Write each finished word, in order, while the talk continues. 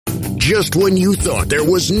just when you thought there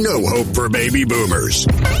was no hope for baby boomers.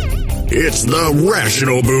 It's the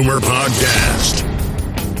Rational Boomer Podcast.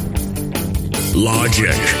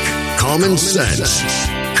 Logic, common sense,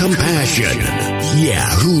 compassion. Yeah,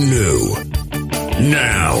 who knew?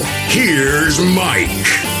 Now, here's Mike.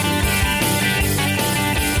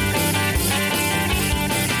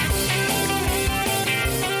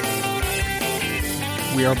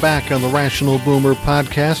 We are back on the Rational Boomer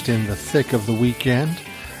Podcast in the thick of the weekend.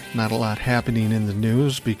 Not a lot happening in the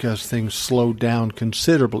news because things slowed down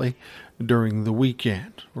considerably during the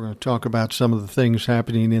weekend. We're going to talk about some of the things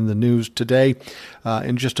happening in the news today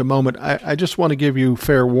in just a moment. I just want to give you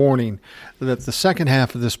fair warning that the second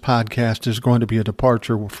half of this podcast is going to be a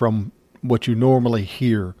departure from what you normally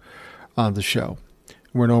hear on the show.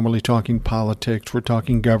 We're normally talking politics, we're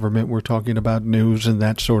talking government, we're talking about news and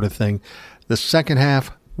that sort of thing. The second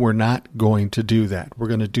half, we're not going to do that. We're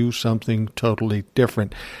going to do something totally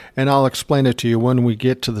different. And I'll explain it to you when we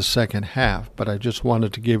get to the second half, but I just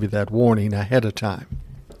wanted to give you that warning ahead of time.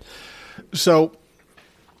 So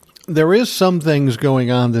there is some things going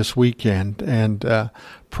on this weekend, and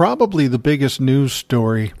probably the biggest news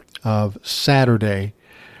story of Saturday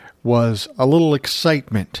was a little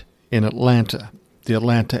excitement in Atlanta, the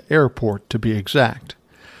Atlanta airport to be exact.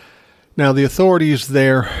 Now, the authorities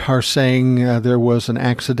there are saying there was an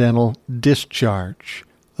accidental discharge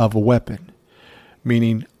of a weapon,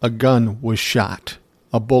 meaning a gun was shot,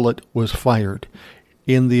 a bullet was fired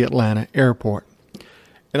in the Atlanta airport.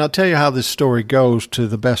 And I'll tell you how this story goes to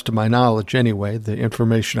the best of my knowledge anyway, the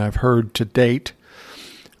information I've heard to date.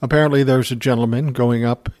 Apparently, there's a gentleman going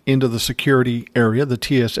up into the security area, the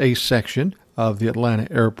TSA section of the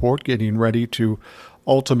Atlanta airport, getting ready to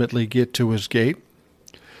ultimately get to his gate.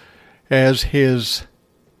 As his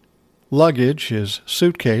luggage, his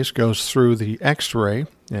suitcase, goes through the X-ray,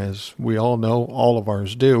 as we all know, all of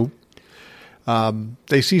ours do,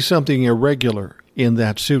 they see something irregular in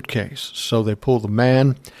that suitcase. So they pull the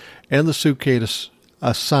man and the suitcase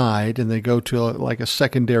aside, and they go to like a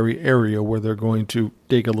secondary area where they're going to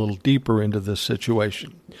dig a little deeper into this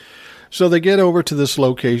situation. So they get over to this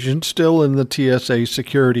location, still in the TSA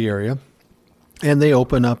security area, and they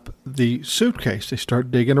open up the suitcase. They start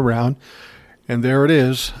digging around, and there it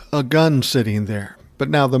is, a gun sitting there. But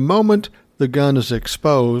now the moment the gun is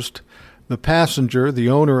exposed, the passenger, the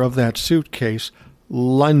owner of that suitcase,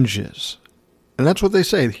 lunges. And that's what they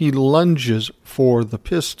say. He lunges for the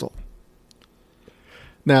pistol.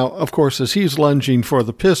 Now, of course, as he's lunging for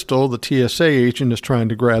the pistol, the TSA agent is trying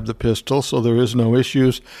to grab the pistol, so there is no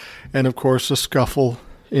issues. And, of course, a scuffle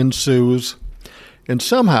ensues. And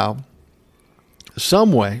somehow,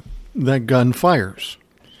 some way, that gun fires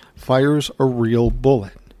a real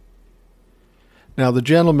bullet. Now, the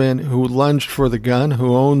gentleman who lunged for the gun,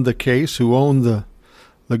 who owned the case, who owned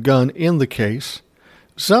the gun in the case,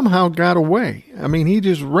 somehow got away. I mean, he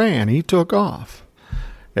just ran. He took off,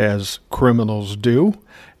 as criminals do.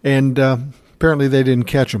 And apparently they didn't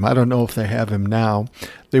catch him. I don't know if they have him now.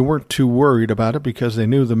 They weren't too worried about it because they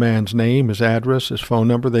knew the man's name, his address, his phone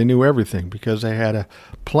number. They knew everything because they had a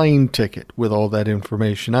plane ticket with all that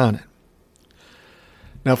information on it.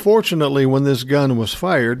 Now, fortunately, when this gun was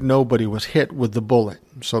fired, nobody was hit with the bullet.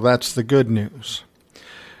 So that's the good news.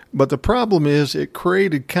 But the problem is it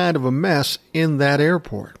created kind of a mess in that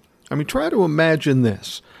airport. I mean, try to imagine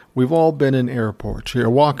this. We've all been in airports. You're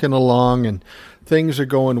walking along and things are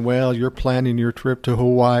going well. You're planning your trip to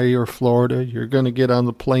Hawaii or Florida. You're going to get on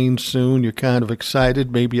the plane soon. You're kind of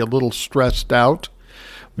excited, maybe a little stressed out.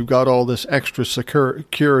 We've got all this extra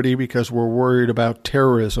security because we're worried about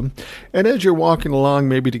terrorism. And as you're walking along,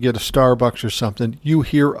 maybe to get a Starbucks or something, you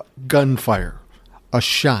hear gunfire, a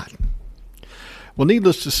shot. Well,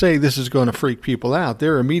 needless to say, this is going to freak people out.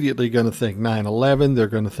 They're immediately going to think 9/11. They're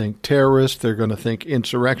going to think terrorists. They're going to think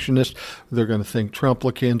insurrectionists. They're going to think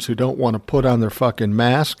Trumplicans who don't want to put on their fucking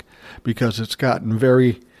mask because it's gotten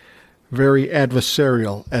very, very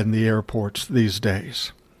adversarial in the airports these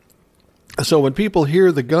days. So when people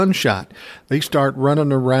hear the gunshot, they start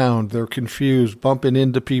running around. They're confused, bumping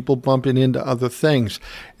into people, bumping into other things.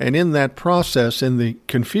 And in that process, in the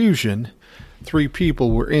confusion, 3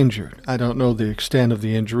 people were injured. I don't know the extent of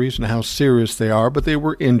the injuries and how serious they are, but they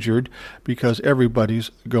were injured because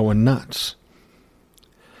everybody's going nuts.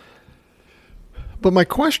 But my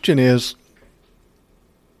question is,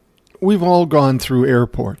 we've all gone through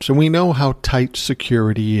airports, and we know how tight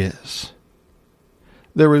security is.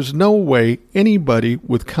 There is no way anybody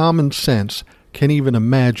with common sense can even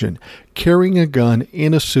imagine carrying a gun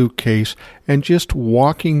in a suitcase and just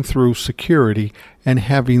walking through security and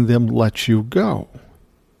having them let you go.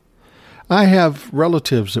 I have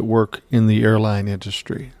relatives that work in the airline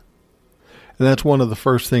industry. And that's one of the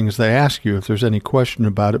first things they ask you if there's any question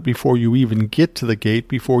about it before you even get to the gate,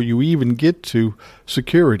 before you even get to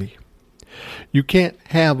security. You can't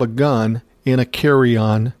have a gun in a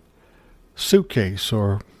carry-on suitcase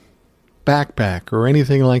or backpack or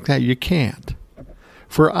anything like that. You can't.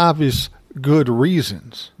 For obvious good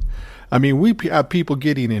reasons. I mean, we have people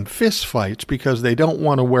getting in fist fights because they don't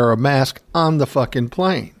want to wear a mask on the fucking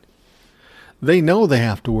plane. They know they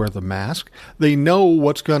have to wear the mask. They know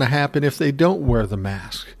what's going to happen if they don't wear the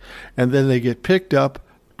mask. And then they get picked up,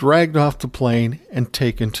 dragged off the plane, and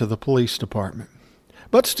taken to the police department.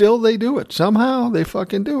 But still, they do it. Somehow, they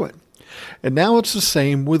fucking do it. And now it's the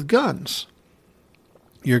same with guns.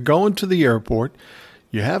 You're going to the airport.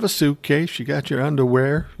 You have a suitcase. You got your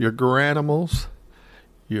underwear, your Garanimals,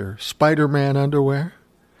 your Spider-Man underwear,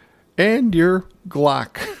 and your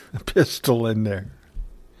Glock pistol in there.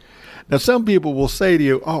 Now, some people will say to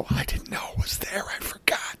you, oh, I didn't know it was there. I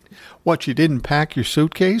forgot. What, you didn't pack your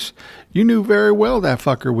suitcase? You knew very well that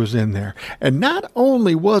fucker was in there. And not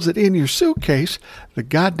only was it in your suitcase, the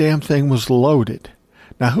goddamn thing was loaded.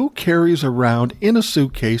 Now, who carries around in a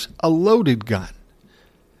suitcase a loaded gun?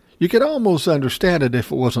 You could almost understand it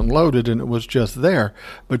if it wasn't loaded and it was just there,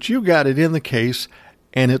 but you got it in the case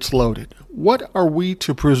and it's loaded. What are we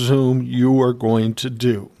to presume you are going to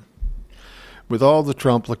do? With all the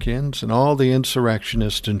Trumplicans and all the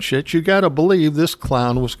insurrectionists and shit, you got to believe this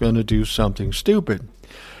clown was going to do something stupid.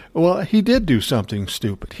 Well, he did do something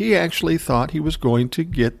stupid. He actually thought he was going to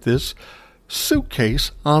get this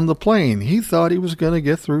suitcase on the plane. He thought he was going to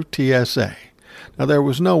get through TSA. Now, there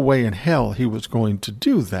was no way in hell he was going to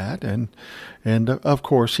do that, and of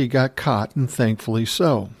course he got caught, and thankfully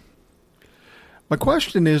so. My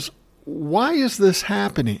question is, why is this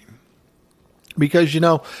happening? Because,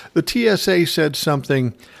 the TSA said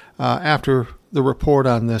something after the report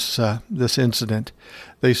on this incident.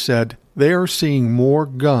 They said they are seeing more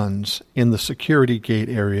guns in the security gate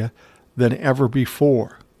area than ever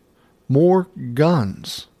before. More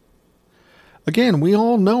guns. Again, we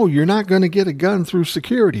all know you're not going to get a gun through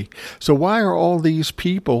security. So why are all these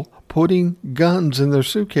people putting guns in their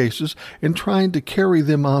suitcases and trying to carry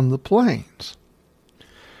them on the planes?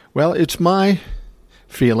 Well, it's my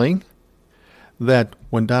feeling that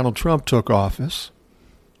when Donald Trump took office,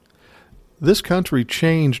 this country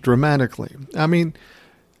changed dramatically. I mean,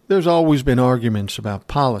 there's always been arguments about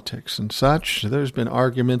politics and such. There's been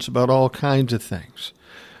arguments about all kinds of things.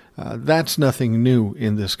 That's nothing new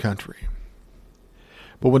in this country.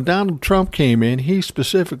 But when Donald Trump came in, he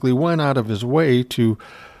specifically went out of his way to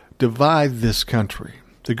divide this country.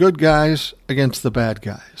 The good guys against the bad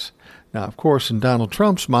guys. Now, of course, in Donald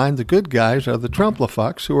Trump's mind, the good guys are the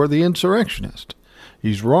Trumplafucks who are the insurrectionists.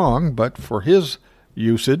 He's wrong, but for his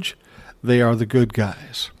usage, they are the good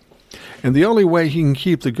guys. And the only way he can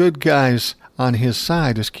keep the good guys on his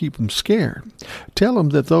side is keep them scared. Tell them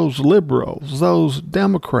that those liberals, those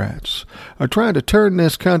Democrats, are trying to turn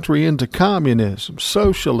this country into communism,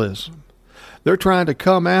 socialism. They're trying to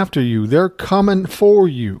come after you. They're coming for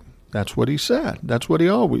you. That's what he said. That's what he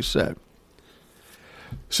always said.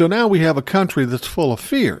 So now we have a country that's full of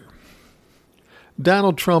fear.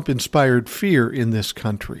 Donald Trump inspired fear in this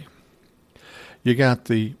country. You got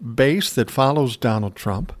the base that follows Donald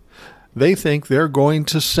Trump. They think they're going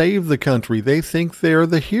to save the country. They think they're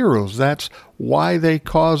the heroes. That's why they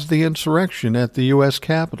caused the insurrection at the U.S.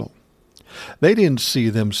 Capitol. They didn't see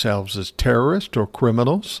themselves as terrorists or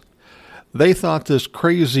criminals. They thought this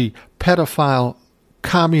crazy pedophile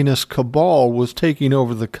communist cabal was taking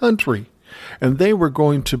over the country. And they were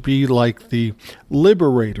going to be like the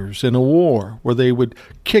liberators in a war where they would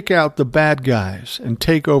kick out the bad guys and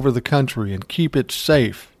take over the country and keep it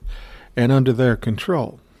safe and under their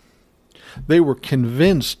control. They were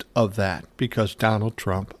convinced of that because Donald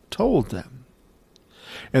Trump told them.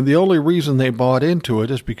 And the only reason they bought into it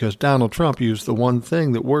is because Donald Trump used the one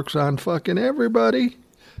thing that works on fucking everybody: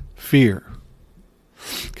 fear.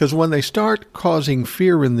 Because when they start causing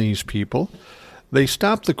fear in these people, they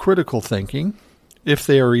stop the critical thinking, if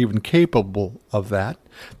they are even capable of that.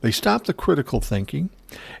 They stop the critical thinking,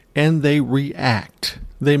 and they react.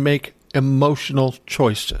 They make emotional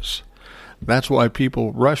choices. That's why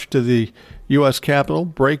people rush to the U.S. Capitol,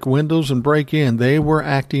 break windows, and break in. They were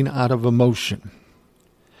acting out of emotion.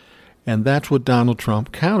 And that's what Donald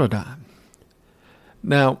Trump counted on.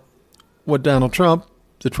 Now, what Donald Trump,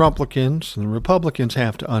 the Trumplicans, and the Republicans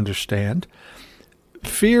have to understand,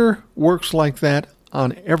 fear works like that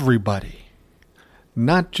on everybody,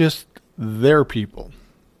 not just their people.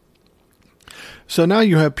 So now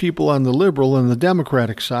you have people on the liberal and the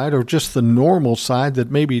Democratic side, or just the normal side that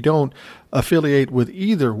maybe don't affiliate with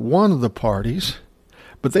either one of the parties,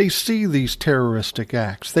 But they see these terroristic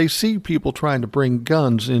acts. They see people trying to bring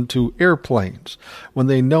guns into airplanes when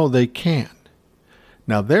they know they can.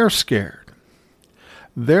 Now they're scared.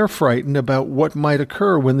 They're frightened about what might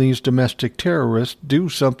occur when these domestic terrorists do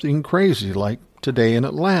something crazy like today in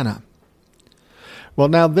Atlanta. Well,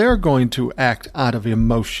 now they're going to act out of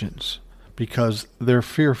emotions because they're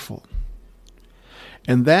fearful.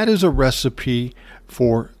 And that is a recipe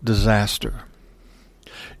for disaster.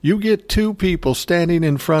 You get two people standing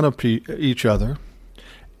in front of each other,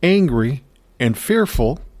 angry and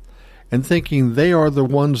fearful, and thinking they are the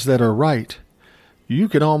ones that are right. You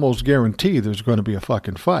can almost guarantee there's going to be a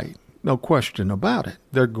fucking fight. No question about it.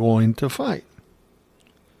 They're going to fight.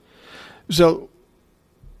 So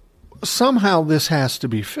somehow this has to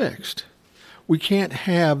be fixed. We can't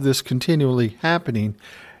have this continually happening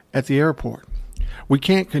at the airport. We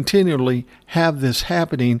can't continually have this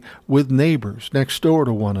happening with neighbors next door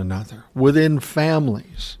to one another, within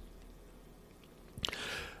families.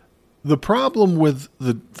 The problem with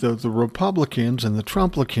the Republicans and the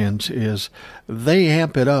Trumplicans is they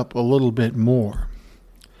amp it up a little bit more.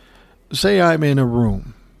 Say I'm in a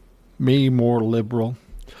room, me more liberal,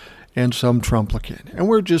 and some Trumplican, and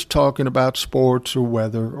we're just talking about sports or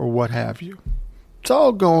weather or what have you. It's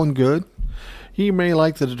all going good. He may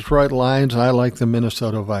like the Detroit Lions, I like the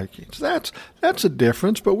Minnesota Vikings. That's a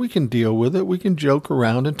difference, but we can deal with it. We can joke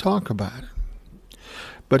around and talk about it.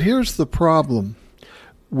 But here's the problem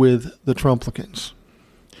with the Trumplicans.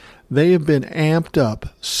 They have been amped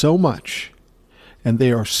up so much, and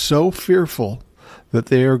they are so fearful that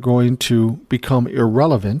they are going to become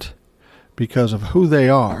irrelevant because of who they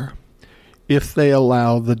are if they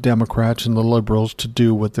allow the Democrats and the liberals to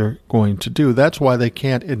do what they're going to do. That's why they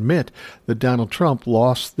can't admit that Donald Trump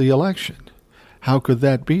lost the election. How could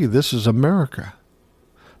that be? This is America.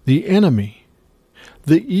 The enemy,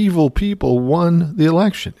 the evil people won the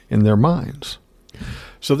election in their minds.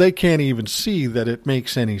 So they can't even see that it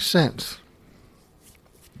makes any sense.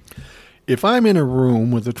 If I'm in a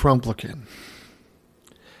room with a Trumplican,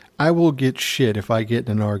 I will get shit if I get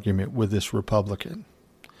in an argument with this Republican.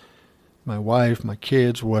 My wife, my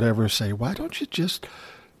kids, whatever, say, why don't you just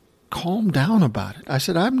calm down about it? I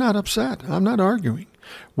said, I'm not upset. I'm not arguing.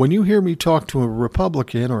 When you hear me talk to a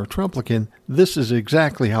Republican or a Trumplican, this is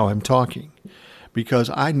exactly how I'm talking,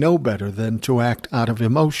 because I know better than to act out of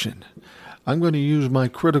emotion. I'm going to use my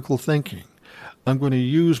critical thinking. I'm going to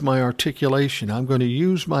use my articulation. I'm going to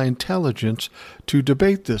use my intelligence to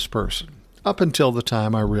debate this person, up until the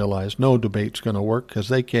time I realize no debate's going to work because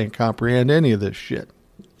they can't comprehend any of this shit.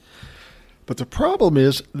 But the problem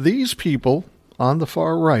is these people on the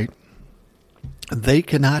far right, they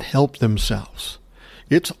cannot help themselves.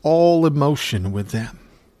 It's all emotion with them.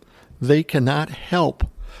 They cannot help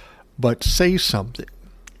but say something,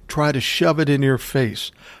 try to shove it in your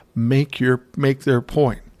face, make their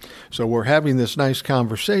point. So we're having this nice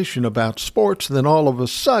conversation about sports, and then all of a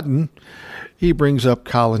sudden he brings up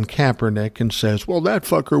Colin Kaepernick and says, well, that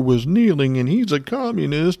fucker was kneeling and he's a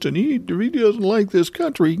communist and if he doesn't like this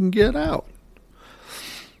country, he can get out.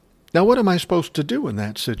 Now, what am I supposed to do in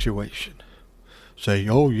that situation? Say,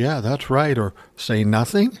 oh, yeah, that's right, or say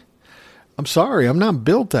nothing? I'm sorry, I'm not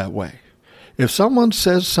built that way. If someone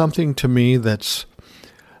says something to me that's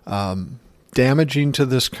damaging to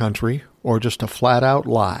this country or just a flat-out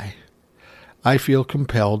lie, I feel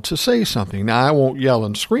compelled to say something. Now, I won't yell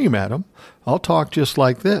and scream at them. I'll talk just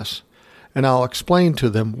like this, and I'll explain to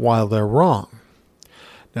them why they're wrong.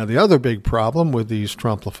 Now, the other big problem with these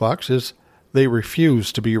Trumplifucks is they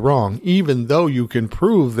refuse to be wrong. Even though you can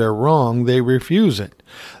prove they're wrong, they refuse it.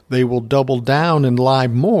 They will double down and lie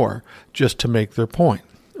more just to make their point.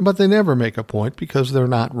 But they never make a point because they're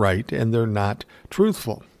not right and they're not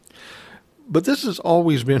truthful. But this has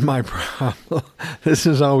always been my problem. This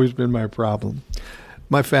has always been my problem.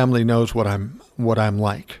 My family knows what I'm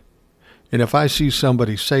like. And if I see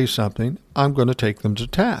somebody say something, I'm going to take them to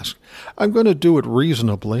task. I'm going to do it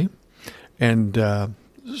reasonably and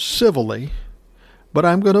civilly, but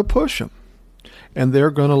I'm going to push them, and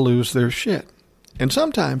they're going to lose their shit. And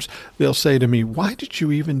sometimes they'll say to me, why did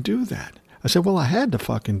you even do that? I said, well, I had to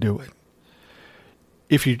fucking do it.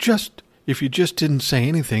 If you just didn't say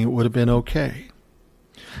anything, it would have been okay.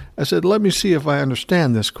 I said, let me see if I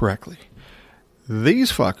understand this correctly.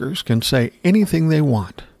 These fuckers can say anything they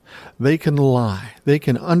want. They can lie. They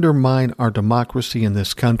can undermine our democracy in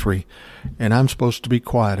this country, and I'm supposed to be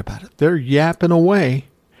quiet about it. They're yapping away,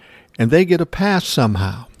 and they get a pass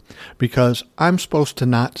somehow because I'm supposed to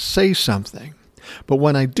not say something. But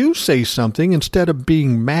when I do say something, instead of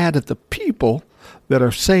being mad at the people that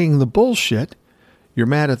are saying the bullshit, you're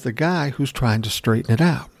mad at the guy who's trying to straighten it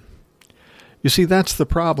out. You see, that's the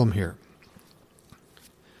problem here.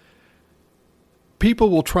 People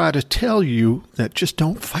will try to tell you that just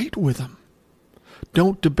don't fight with them.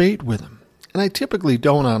 Don't debate with them. And I typically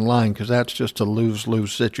don't online because that's just a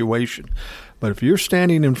lose-lose situation. But if you're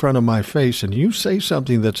standing in front of my face and you say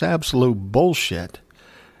something that's absolute bullshit,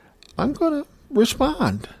 I'm going to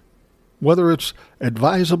respond, whether it's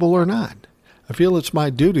advisable or not. I feel it's my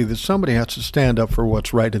duty that somebody has to stand up for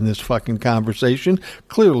what's right in this fucking conversation.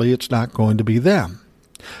 Clearly, it's not going to be them.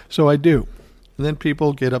 So I do. And then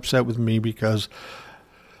people get upset with me because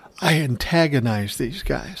I antagonize these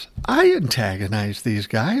guys. I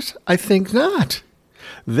think not.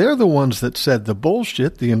 They're the ones that said the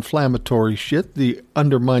bullshit, the inflammatory shit, the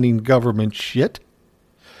undermining government shit.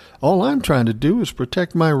 All I'm trying to do is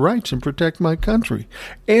protect my rights and protect my country.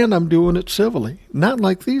 And I'm doing it civilly, not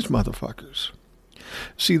like these motherfuckers.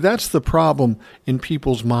 See, that's the problem in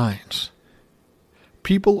people's minds.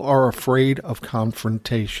 People are afraid of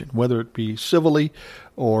confrontation, whether it be civilly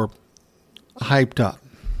or hyped up.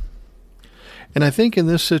 And I think in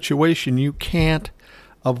this situation, you can't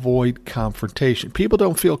avoid confrontation. People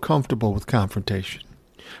don't feel comfortable with confrontation.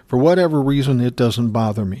 For whatever reason, it doesn't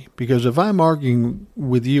bother me. Because if I'm arguing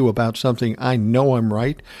with you about something I know I'm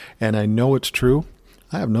right and I know it's true,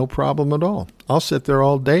 I have no problem at all. I'll sit there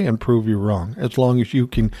all day and prove you wrong, as long as you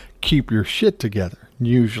can keep your shit together.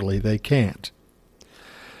 Usually they can't.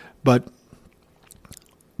 But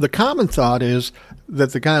the common thought is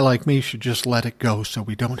that the guy like me should just let it go so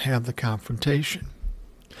we don't have the confrontation.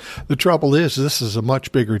 The trouble is, this is a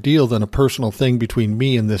much bigger deal than a personal thing between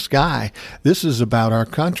me and this guy. This is about our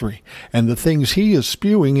country, and the things he is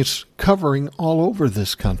spewing is covering all over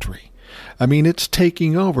this country. I mean, it's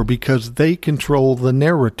taking over because they control the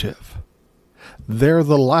narrative. They're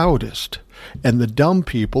the loudest, and the dumb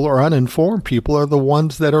people or uninformed people are the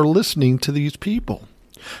ones that are listening to these people.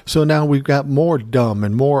 So now we've got more dumb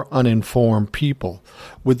and more uninformed people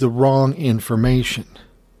with the wrong information.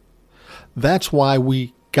 That's why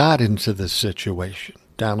we got into this situation.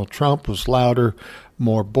 Donald Trump was louder,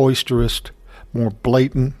 more boisterous, more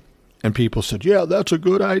blatant, and people said, yeah, that's a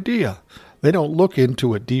good idea. They don't look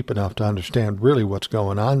into it deep enough to understand really what's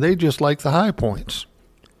going on. They just like the high points.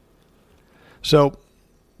 So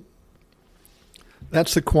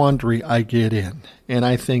that's the quandary I get in, and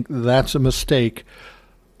I think that's a mistake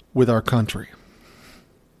with our country.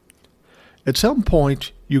 At some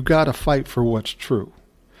point, you got to fight for what's true.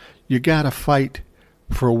 You got to fight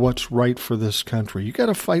for what's right for this country. You got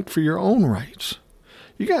to fight for your own rights.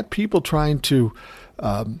 You got people trying to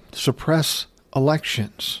suppress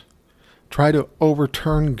elections, try to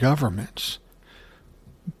overturn governments,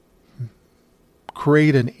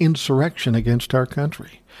 create an insurrection against our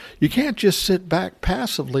country. You can't just sit back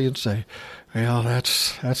passively and say, well,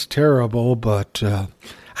 that's terrible, but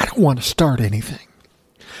I don't want to start anything.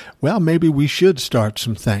 Well, maybe we should start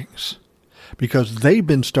some things, because they've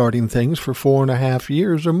been starting things for 4.5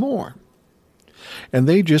 years or more. And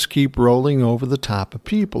they just keep rolling over the top of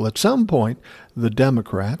people. At some point, the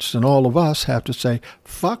Democrats and all of us have to say,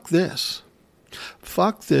 fuck this.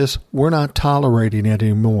 Fuck this. We're not tolerating it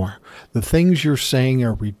anymore. The things you're saying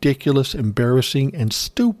are ridiculous, embarrassing, and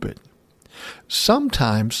stupid.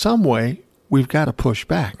 Sometime, some way, we've got to push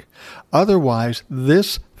back. Otherwise,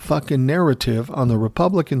 this fucking narrative on the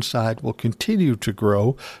Republican side will continue to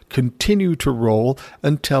grow, continue to roll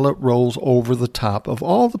until it rolls over the top of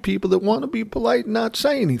all the people that want to be polite and not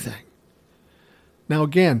say anything. Now,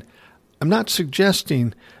 again, I'm not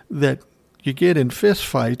suggesting that you get in fist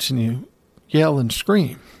fights and you yell and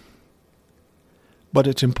scream. But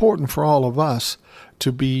it's important for all of us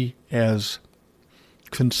to be as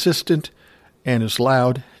consistent and as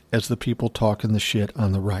loud as the people talking the shit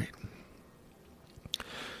on the right.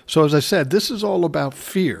 So as I said, this is all about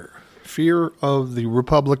fear. Fear of the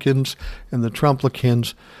Republicans and the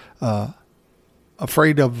Trumplicans,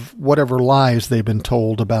 afraid of whatever lies they've been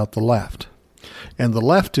told about the left. And the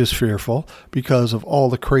left is fearful because of all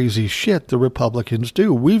the crazy shit the Republicans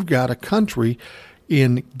do. We've got a country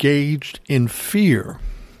engaged in fear.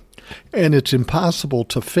 And it's impossible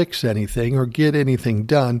to fix anything or get anything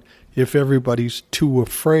done if everybody's too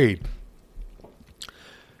afraid.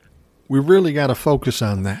 We really got to focus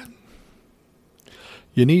on that.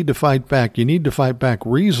 You need to fight back. You need to fight back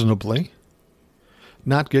reasonably,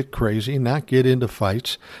 not get crazy, not get into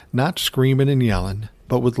fights, not screaming and yelling,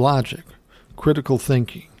 but with logic, critical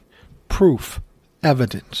thinking, proof,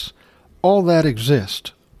 evidence. All that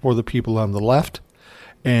exists for the people on the left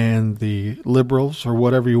and the liberals, or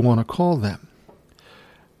whatever you want to call them.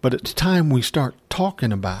 But it's time we start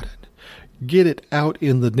talking about it. Get it out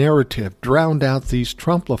in the narrative. Drown out these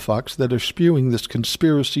Trumplafucks that are spewing this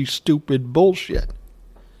conspiracy stupid bullshit.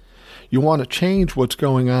 You want to change what's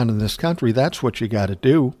going on in this country, that's what you got to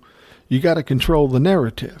do. You got to control the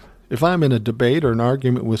narrative. If I'm in a debate or an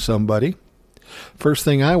argument with somebody, first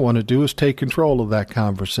thing I want to do is take control of that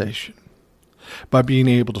conversation by being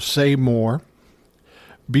able to say more,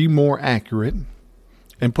 be more accurate,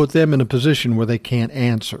 and put them in a position where they can't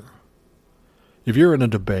answer. If you're in a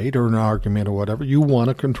debate or an argument or whatever, you want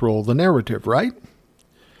to control the narrative, right?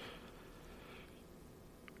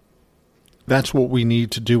 That's what we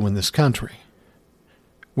need to do in this country.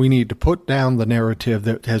 We need to put down the narrative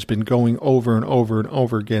that has been going over and over and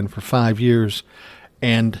over again for 5 years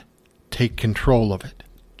and take control of it.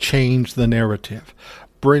 Change the narrative.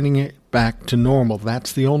 Bringing it back to normal.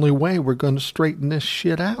 That's the only way we're going to straighten this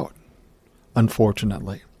shit out,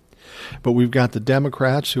 unfortunately. But we've got the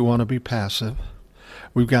Democrats who want to be passive.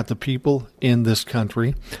 We've got the people in this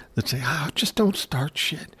country that say, just don't start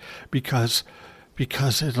shit because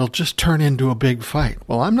it'll just turn into a big fight.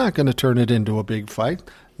 Well, I'm not going to turn it into a big fight.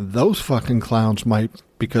 Those fucking clowns might,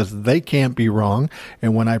 because they can't be wrong.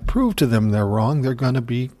 And when I prove to them they're wrong, they're going to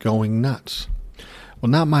be going nuts. Well,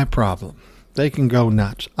 not my problem. They can go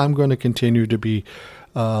nuts. I'm going to continue to be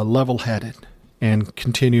level-headed and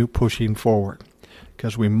continue pushing forward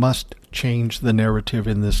because we must change the narrative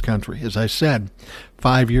in this country. As I said,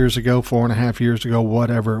 5 years ago, 4.5 years ago,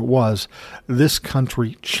 whatever it was, this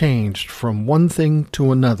country changed from one thing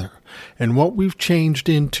to another. And what we've changed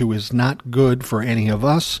into is not good for any of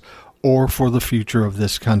us or for the future of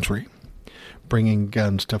this country. Bringing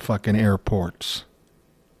guns to fucking airports.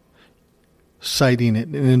 Citing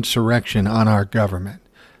an insurrection on our government.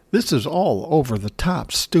 This is all over the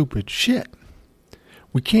top stupid shit.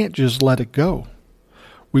 We can't just let it go.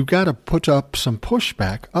 We've got to put up some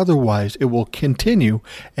pushback, otherwise it will continue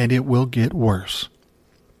and it will get worse.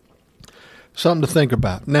 Something to think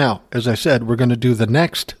about. Now, as I said, we're going to do the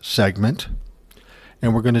next segment,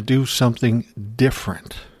 and we're going to do something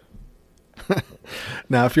different.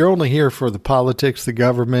 Now, if you're only here for the politics, the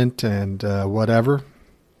government, and whatever,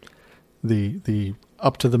 the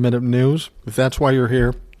up-to-the-minute news, if that's why you're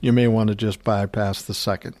here, you may want to just bypass the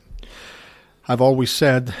second. I've always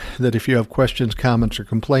said that if you have questions, comments, or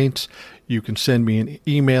complaints, you can send me an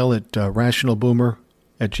email at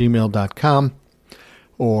rationalboomer@gmail.com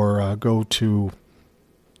or go to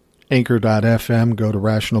anchor.fm, go to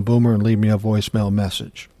Rational Boomer, and leave me a voicemail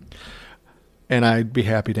message. And I'd be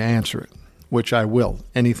happy to answer it, which I will.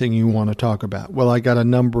 Anything you want to talk about. Well, I got a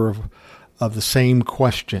number of the same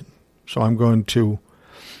question, so I'm going to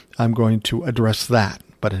address that,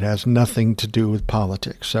 but it has nothing to do with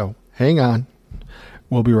politics. So hang on.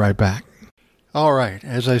 We'll be right back. All right.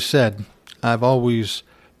 As I said, I've always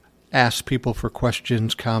asked people for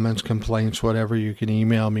questions, comments, complaints, whatever. You can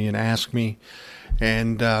email me and ask me.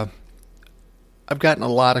 And I've gotten a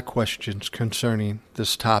lot of questions concerning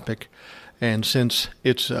this topic. And since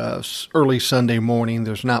it's early Sunday morning,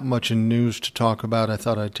 there's not much in news to talk about. I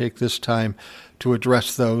thought I'd take this time to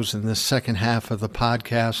address those in the second half of the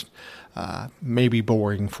podcast. Maybe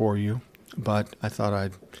boring for you, but I thought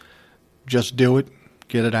I'd just do it,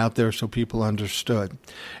 get it out there so people understood.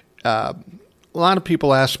 A lot of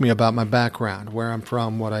people ask me about my background, where I'm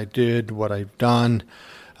from, what I did, what I've done,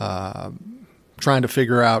 trying to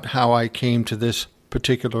figure out how I came to this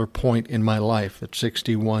particular point in my life at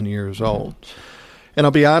 61 years old. And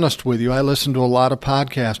I'll be honest with you, I listen to a lot of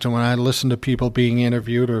podcasts, and when I listen to people being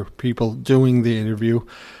interviewed or people doing the interview,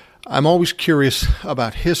 I'm always curious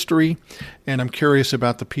about history, and I'm curious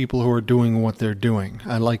about the people who are doing what they're doing.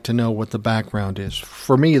 I like to know what the background is.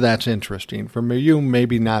 For me, that's interesting. For you,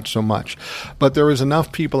 maybe not so much. But there is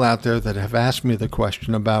enough people out there that have asked me the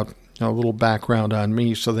question about a little background on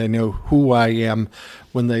me so they know who I am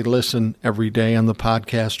when they listen every day on the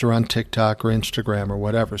podcast or on TikTok or Instagram or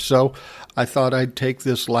whatever. So I thought I'd take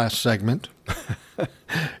this last segment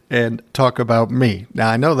and talk about me. Now,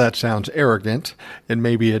 I know that sounds arrogant, and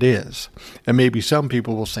maybe it is. And maybe some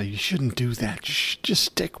people will say, you shouldn't do that. You should just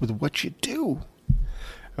stick with what you do.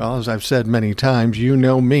 Well, as I've said many times, you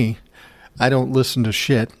know me. I don't listen to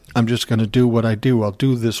shit. I'm just going to do what I do. I'll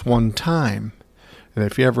do this one time. And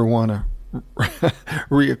if you ever want to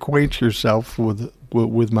reacquaint yourself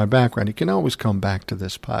with my background, you can always come back to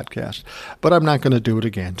this podcast. But I'm not going to do it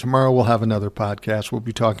again. Tomorrow we'll have another podcast. We'll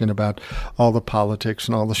be talking about all the politics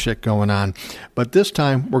and all the shit going on. But this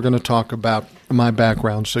time we're going to talk about my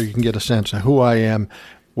background so you can get a sense of who I am,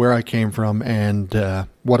 where I came from, and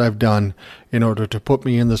what I've done in order to put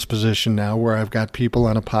me in this position now where I've got people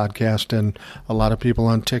on a podcast and a lot of people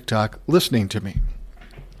on TikTok listening to me.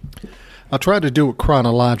 I'll try to do it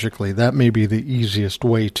chronologically. That may be the easiest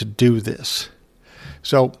way to do this.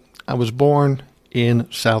 So, I was born in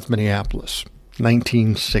South Minneapolis,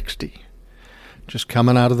 1960. Just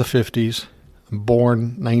coming out of the 50s.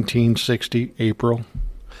 Born 1960, April.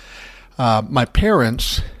 My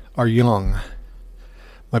parents are young.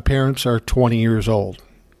 My parents are 20 years old.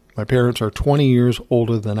 My parents are 20 years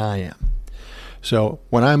older than I am. So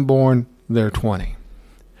when I'm born, they're 20.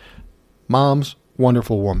 Mom's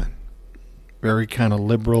wonderful woman. Very kind of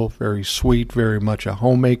liberal, very sweet, very much a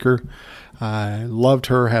homemaker. I loved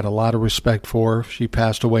her, had a lot of respect for her. She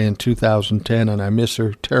passed away in 2010, and I miss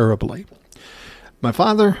her terribly. My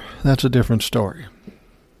father, that's a different story.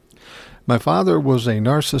 My father was a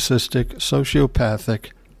narcissistic,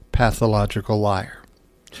 sociopathic, pathological liar.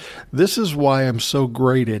 This is why I'm so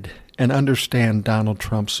grated and understand Donald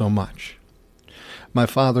Trump so much. My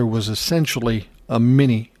father was essentially a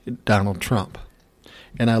mini Donald Trump,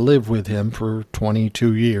 and I lived with him for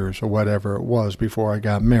 22 years or whatever it was before I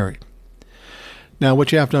got married. Now,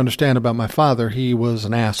 what you have to understand about my father, he was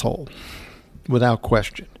an asshole, without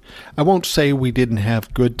question. I won't say we didn't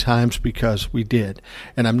have good times because we did,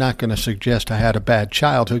 and I'm not going to suggest I had a bad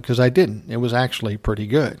childhood because I didn't. It was actually pretty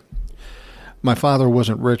good. My father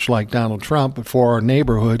wasn't rich like Donald Trump, but for our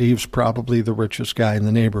neighborhood, he was probably the richest guy in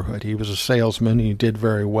the neighborhood. He was a salesman, he did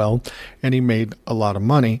very well, and he made a lot of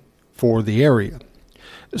money for the area.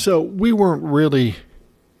 So we weren't really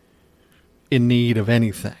in need of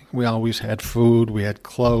anything. We always had food, we had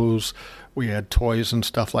clothes, we had toys and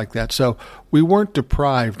stuff like that. So we weren't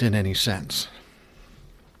deprived in any sense.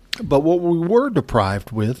 But what we were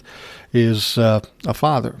deprived with is a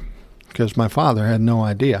father, because my father had no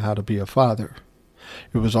idea how to be a father.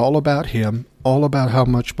 It was all about him, all about how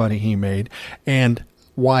much money he made, and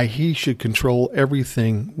why he should control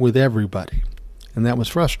everything with everybody. And that was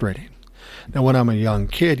frustrating. Now, when I'm a young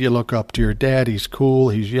kid, you look up to your dad. He's cool,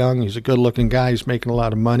 he's young, he's a good-looking guy, he's making a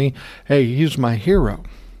lot of money. Hey, he's my hero.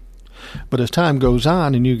 But as time goes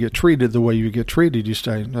on and you get treated the way you get treated, you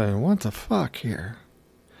start saying, what the fuck here?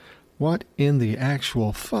 What in the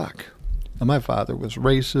actual fuck? And my father was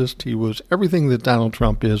racist. He was everything that Donald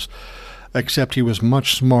Trump is, except he was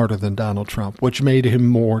much smarter than Donald Trump, which made him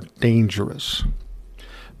more dangerous,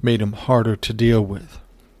 made him harder to deal with.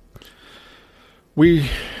 We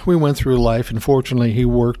went through life, and fortunately he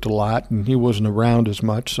worked a lot, and he wasn't around as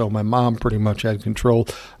much, so my mom pretty much had control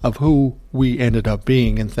of who we ended up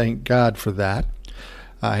being, and thank God for that.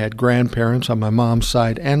 I had grandparents on my mom's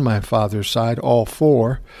side and my father's side, all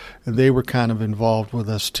four, and they were kind of involved with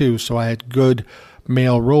us too, so I had good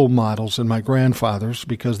male role models in my grandfathers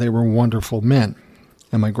because they were wonderful men,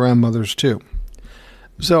 and my grandmothers too.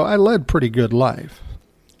 So I led pretty good life,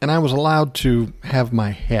 and I was allowed to have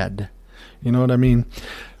my head. You know what I mean?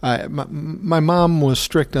 My mom was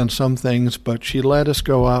strict on some things, but she let us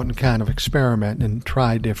go out and kind of experiment and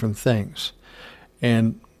try different things.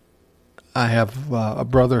 And I have a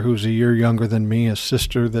brother who's a year younger than me, a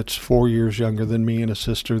sister that's 4 years younger than me, and a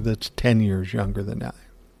sister that's 10 years younger than I.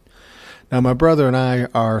 Now, my brother and I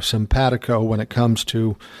are simpatico when it comes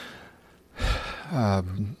to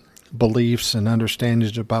beliefs and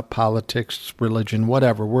understandings about politics, religion,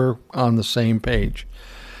 whatever. We're on the same page.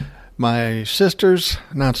 My sisters,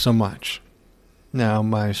 not so much. Now,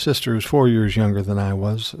 my sister, who's 4 years younger than I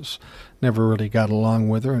was, never really got along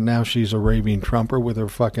with her, and now she's a raving Trumper with her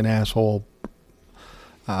fucking asshole,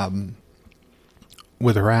 husband,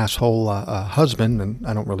 and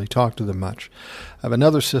I don't really talk to them much. I have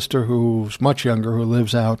another sister who's much younger, who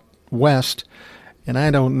lives out west, and I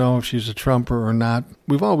don't know if she's a Trumper or not.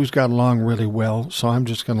 We've always got along really well, so I'm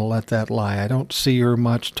just going to let that lie. I don't see her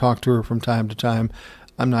much, talk to her from time to time.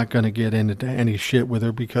 I'm not going to get into any shit with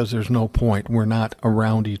her because there's no point. We're not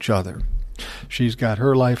around each other. She's got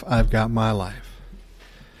her life, I've got my life.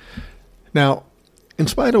 Now, in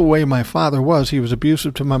spite of the way my father was, he was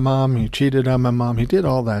abusive to my mom, he cheated on my mom, he did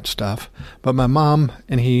all that stuff. But my mom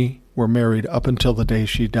and he were married up until the day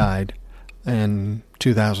she died in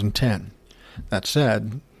 2010. That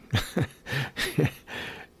said,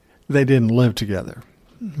 they didn't live together.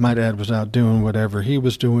 My dad was out doing whatever he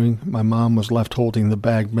was doing. My mom was left holding the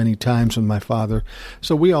bag many times with my father.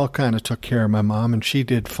 So we all kind of took care of my mom, and she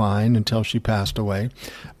did fine until she passed away.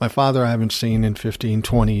 My father I haven't seen in 15,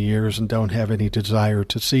 20 years and don't have any desire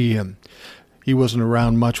to see him. He wasn't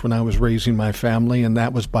around much when I was raising my family, and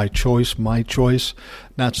that was by choice, my choice.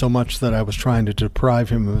 Not so much that I was trying to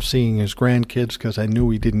deprive him of seeing his grandkids because I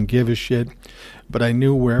knew he didn't give a shit, but I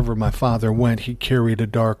knew wherever my father went, he carried a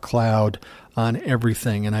dark cloud on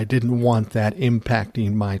everything, and I didn't want that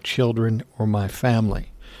impacting my children or my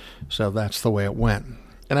family. So that's the way it went.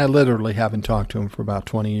 And I literally haven't talked to him for about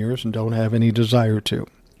 20 years and don't have any desire to.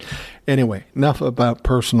 Anyway, enough about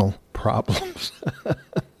personal problems.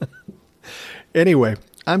 Anyway,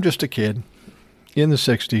 I'm just a kid in the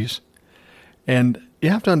 60s. And you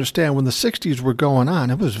have to understand, when the 60s were going on,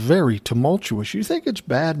 it was very tumultuous. You think it's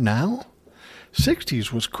bad now?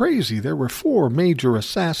 60s was crazy. There were 4 major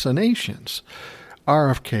assassinations.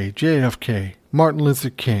 RFK, JFK, Martin Luther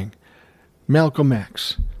King, Malcolm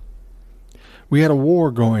X. We had a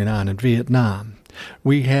war going on in Vietnam.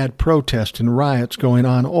 We had protests and riots going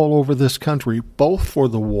on all over this country, both for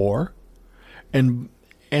the war and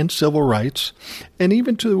civil rights, and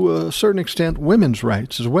even to a certain extent women's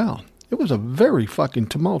rights as well. It was a very fucking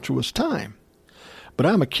tumultuous time. But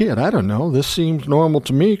I'm a kid. I don't know. This seems normal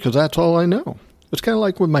to me because that's all I know. It's kind of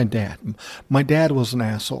like with my dad. My dad was an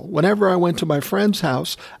asshole. Whenever I went to my friend's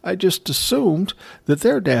house, I just assumed that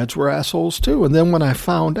their dads were assholes too. And then when I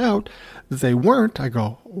found out that they weren't, I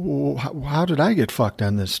go, oh, how did I get fucked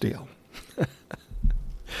on this deal?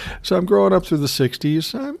 So I'm growing up through the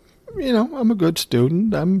 60s. I'm a good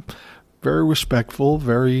student. I'm very respectful,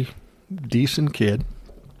 very decent kid.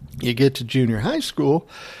 You get to junior high school,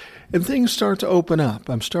 and things start to open up.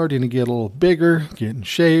 I'm starting to get a little bigger, get in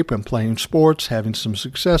shape. I'm playing sports, having some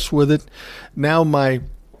success with it. Now my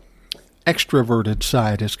extroverted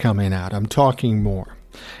side is coming out. I'm talking more.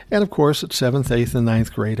 And, of course, at 7th, 8th, and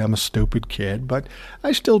 9th grade, I'm a stupid kid, but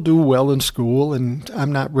I still do well in school, and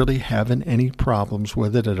I'm not really having any problems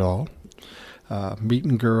with it at all.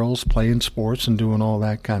 Meeting girls, playing sports, and doing all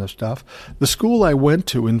that kind of stuff. The school I went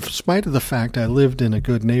to, in spite of the fact I lived in a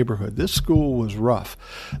good neighborhood, this school was rough.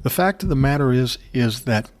 The fact of the matter is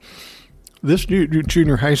that this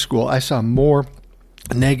junior high school, I saw more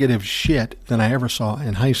negative shit than I ever saw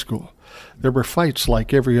in high school. There were fights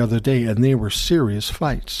like every other day, and they were serious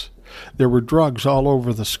fights. There were drugs all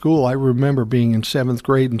over the school. I remember being in 7th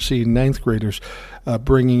grade and seeing 9th graders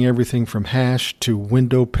bringing everything from hash to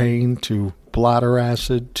window pane to blotter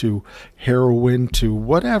acid to heroin to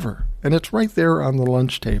whatever. And it's right there on the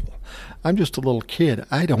lunch table. I'm just a little kid.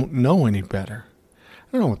 I don't know any better.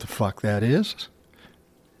 I don't know what the fuck that is.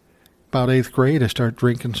 About 8th grade, I start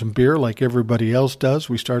drinking some beer like everybody else does.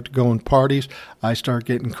 We start to go in parties. I start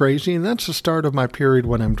getting crazy, and that's the start of my period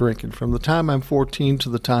when I'm drinking, from the time I'm 14 to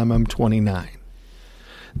the time I'm 29.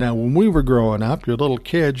 Now, when we were growing up, you're little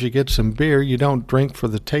kids, you get some beer. You don't drink for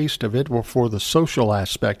the taste of it or for the social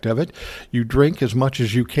aspect of it. You drink as much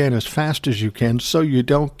as you can, as fast as you can, so you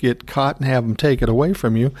don't get caught and have them take it away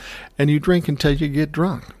from you, and you drink until you get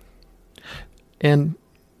drunk. And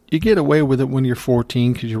you get away with it when you're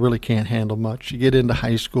 14 because you really can't handle much. You get into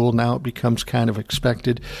high school, now it becomes kind of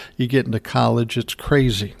expected. You get into college, it's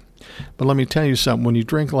crazy. But let me tell you something, when you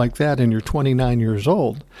drink like that and you're 29 years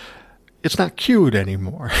old, it's not cute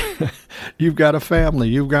anymore. You've got a family,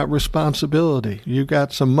 you've got responsibility, you've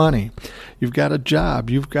got some money, you've got a job,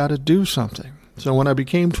 you've got to do something. So when I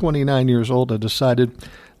became 29 years old, I decided,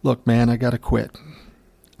 look, man, I got to quit.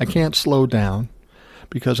 I can't slow down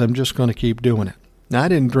because I'm just going to keep doing it. Now, I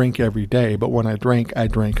didn't drink every day, but when I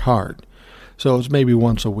drank hard. So it was maybe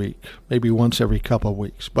once a week, maybe once every couple of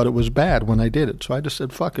weeks. But it was bad when I did it, so I just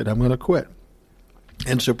said, fuck it, I'm going to quit.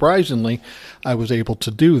 And surprisingly, I was able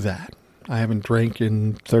to do that. I haven't drank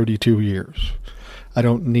in 32 years. I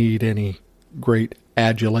don't need any great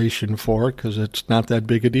adulation for it because it's not that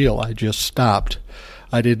big a deal. I just stopped.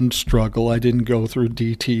 I didn't struggle. I didn't go through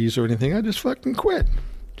DTs or anything. I just fucking quit.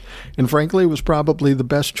 And frankly, it was probably the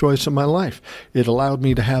best choice of my life. It allowed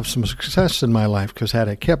me to have some success in my life because had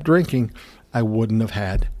I kept drinking, I wouldn't have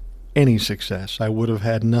had any success. I would have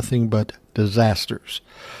had nothing but disasters.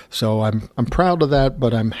 So I'm proud of that,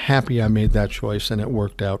 but I'm happy I made that choice and it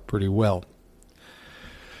worked out pretty well.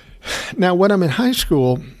 Now, when I'm in high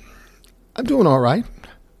school, I'm doing all right.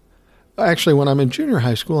 Actually, when I'm in junior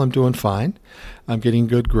high school, I'm doing fine. I'm getting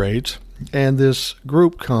good grades. And this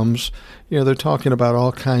group comes, they're talking about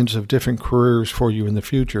all kinds of different careers for you in the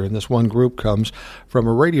future. And this one group comes from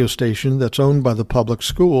a radio station that's owned by the public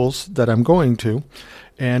schools that I'm going to.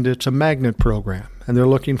 And it's a magnet program. And they're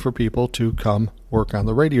looking for people to come work on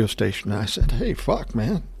the radio station. And I said, hey, fuck,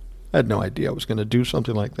 man. I had no idea I was going to do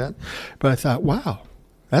something like that. But I thought, wow,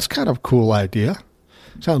 that's kind of a cool idea.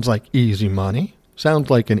 Sounds like easy money.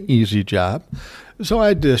 Sounds like an easy job. So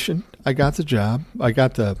I auditioned. I got the job. I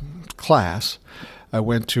got the class. I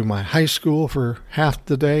went to my high school for half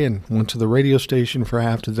the day and went to the radio station for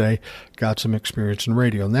half the day, got some experience in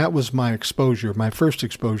radio. And that was my exposure, my first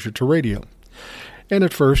exposure to radio. And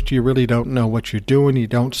at first, you really don't know what you're doing. You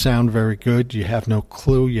don't sound very good. You have no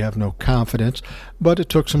clue. You have no confidence. But it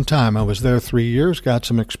took some time. I was there 3 years, got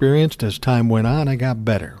some experience. As time went on, I got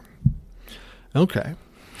better. Okay.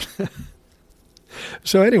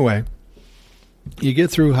 So anyway, you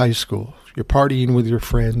get through high school. You're partying with your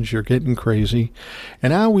friends. You're getting crazy.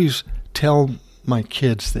 And I always tell my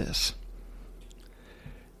kids this.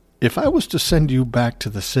 If I was to send you back to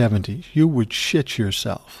the 70s, you would shit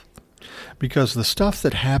yourself. Because the stuff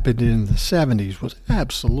that happened in the 70s was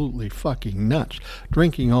absolutely fucking nuts.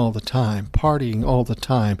 Drinking all the time, partying all the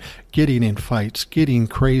time, getting in fights, getting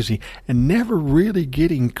crazy, and never really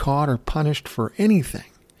getting caught or punished for anything.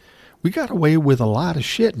 We got away with a lot of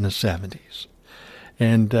shit in the 70s.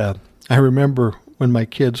 And I remember when my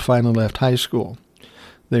kids finally left high school,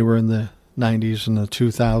 they were in the 90s and the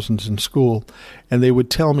 2000s in school, and they would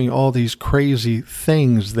tell me all these crazy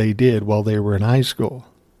things they did while they were in high school,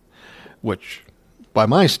 which by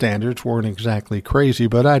my standards weren't exactly crazy,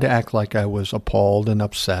 but I'd act like I was appalled and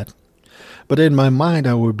upset. But in my mind,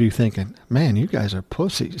 I would be thinking, man, you guys are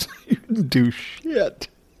pussies. You didn't do shit.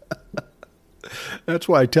 That's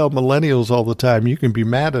why I tell millennials all the time, you can be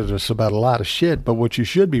mad at us about a lot of shit, but what you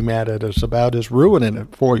should be mad at us about is ruining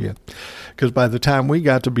it for you. Because by the time we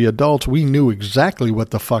got to be adults, we knew exactly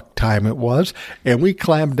what the fuck time it was, and we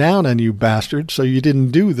clamped down on you bastards so you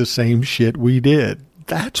didn't do the same shit we did.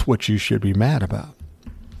 That's what you should be mad about.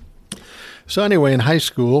 So anyway, in high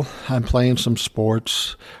school, I'm playing some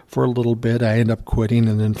sports for a little bit. I end up quitting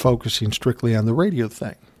and then focusing strictly on the radio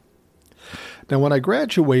thing. Now, when I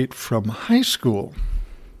graduate from high school,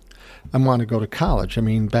 I want to go to college. I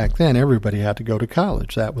mean, back then, everybody had to go to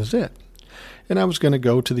college. That was it. And I was going to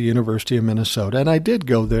go to the University of Minnesota, and I did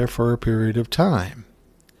go there for a period of time.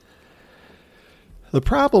 The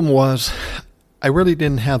problem was I really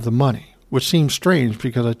didn't have the money, which seems strange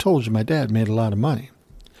because I told you my dad made a lot of money.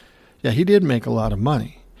 Yeah, he did make a lot of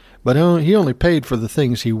money, but he only paid for the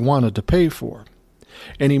things he wanted to pay for.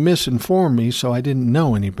 And he misinformed me, so I didn't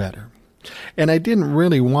know any better. And I didn't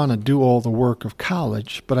really want to do all the work of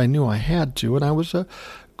college, but I knew I had to, and I was a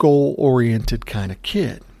goal-oriented kind of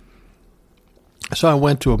kid. So I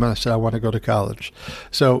went to him and I said, I want to go to college.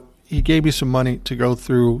 So he gave me some money to go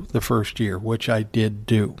through the first year, which I did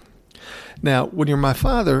do. Now, when you're my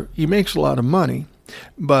father, he makes a lot of money,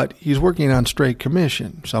 but he's working on straight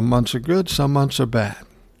commission. Some months are good, some months are bad.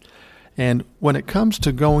 And when it comes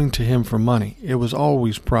to going to him for money, it was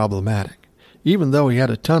always problematic. Even though he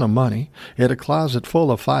had a ton of money, he had a closet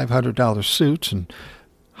full of $500 suits and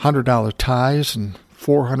 $100 ties and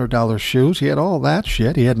 $400 shoes. He had all that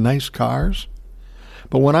shit. He had nice cars.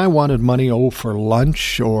 But when I wanted money, for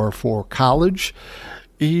lunch or for college,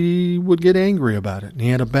 he would get angry about it. And he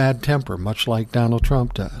had a bad temper, much like Donald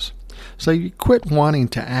Trump does. So you quit wanting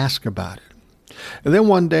to ask about it. And then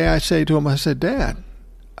one day I say to him, I said, Dad,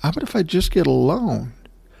 how about if I just get a loan?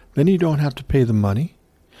 Then you don't have to pay the money.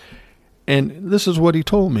 And this is what he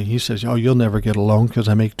told me. He says, oh, you'll never get a loan because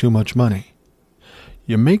I make too much money.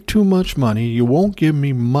 You make too much money. You won't give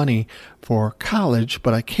me money for college,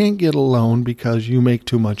 but I can't get a loan because you make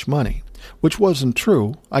too much money, which wasn't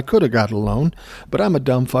true. I could have got a loan, but I'm a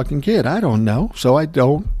dumb fucking kid. I don't know, so I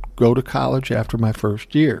don't go to college after my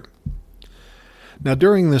first year. Now,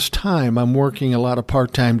 during this time, I'm working a lot of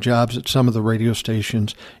part-time jobs at some of the radio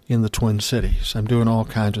stations in the Twin Cities. I'm doing all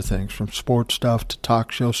kinds of things, from sports stuff to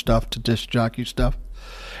talk show stuff to disc jockey stuff.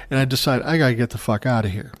 And I decided, I got to get the fuck out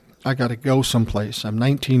of here. I got to go someplace. I'm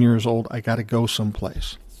 19 years old. I got to go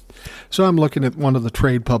someplace. So I'm looking at one of the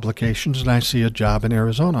trade publications, and I see a job in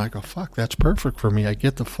Arizona. I go, fuck, that's perfect for me. I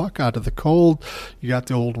get the fuck out of the cold. You got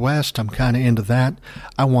the Old West. I'm kind of into that.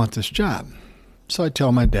 I want this job. So I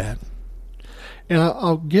tell my dad. And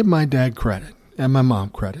I'll give my dad credit, and my mom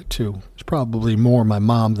credit, too. It's probably more my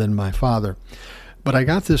mom than my father. But I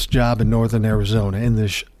got this job in northern Arizona, in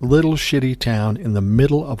this little shitty town in the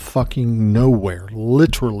middle of fucking nowhere,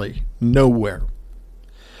 literally nowhere.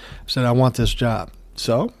 I said, I want this job.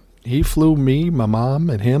 So he flew me, my mom,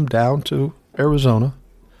 and him down to Arizona,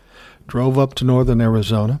 drove up to northern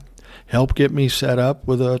Arizona, helped get me set up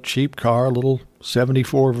with a cheap car, a little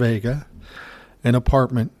 74 Vega, an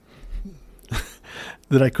apartment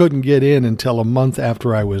that I couldn't get in until a month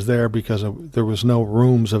after I was there because there was no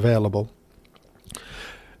rooms available.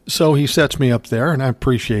 So he sets me up there, and I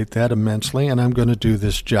appreciate that immensely, and I'm going to do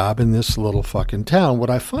this job in this little fucking town. What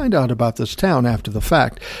I find out about this town after the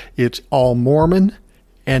fact, it's all Mormon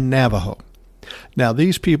and Navajo. Now,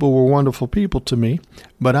 these people were wonderful people to me,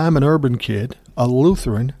 but I'm an urban kid, a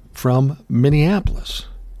Lutheran from Minneapolis.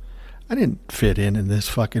 I didn't fit in this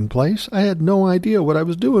fucking place. I had no idea what I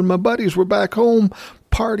was doing. My buddies were back home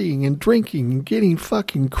partying and drinking and getting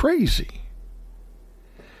fucking crazy.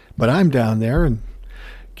 But I'm down there and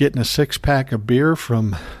getting a 6-pack of beer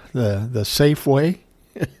from the Safeway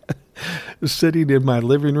sitting in my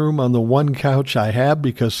living room on the one couch I have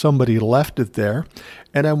because somebody left it there,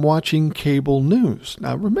 and I'm watching cable news.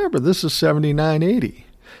 Now remember, this is 79, 80,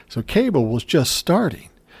 so cable was just starting.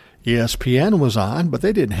 ESPN was on, but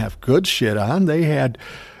they didn't have good shit on. They had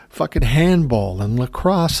fucking handball and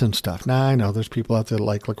lacrosse and stuff. Now, I know there's people out there that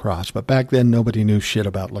like lacrosse, but back then nobody knew shit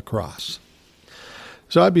about lacrosse.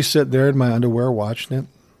 So I'd be sitting there in my underwear watching it.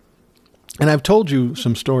 And I've told you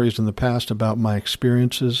some stories in the past about my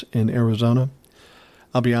experiences in Arizona.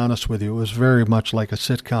 I'll be honest with you, it was very much like a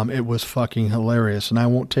sitcom. It was fucking hilarious, and I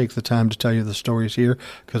won't take the time to tell you the stories here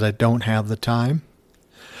because I don't have the time.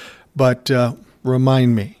 But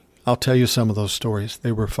remind me. I'll tell you some of those stories.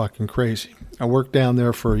 They were fucking crazy. I worked down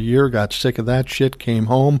there for a year, got sick of that shit, came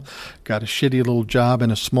home, got a shitty little job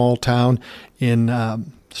in a small town in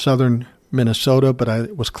southern Minnesota, but I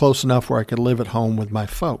was close enough where I could live at home with my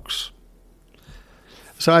folks.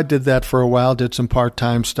 So I did that for a while, did some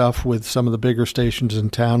part-time stuff with some of the bigger stations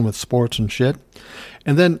in town with sports and shit.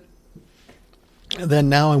 And then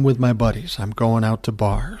now I'm with my buddies. I'm going out to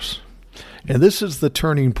bars. And this is the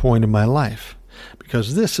turning point in my life,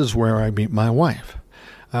 because this is where I meet my wife.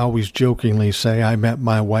 I always jokingly say I met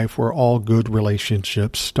my wife where all good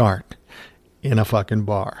relationships start, in a fucking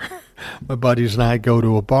bar. My buddies and I go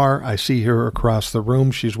to a bar. I see her across the room.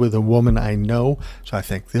 She's with a woman I know. So I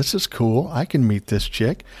think, this is cool. I can meet this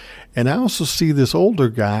chick. And I also see this older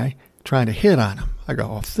guy trying to hit on him. I go,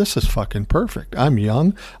 oh, this is fucking perfect. I'm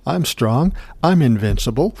young. I'm strong. I'm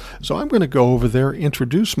invincible. So I'm going to go over there,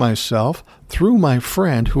 introduce myself through my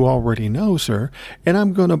friend who already knows her, and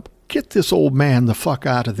I'm going to get this old man the fuck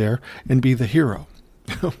out of there and be the hero,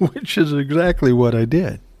 which is exactly what I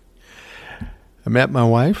did. I met my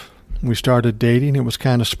wife. We started dating. It was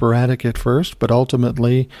kind of sporadic at first, but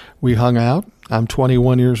ultimately we hung out. I'm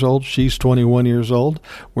 21 years old. She's 21 years old.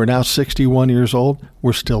 We're now 61 years old.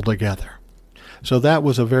 We're still together. So that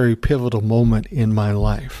was a very pivotal moment in my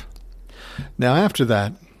life. Now, after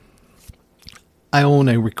that, I own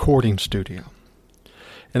a recording studio.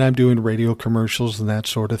 And I'm doing radio commercials and that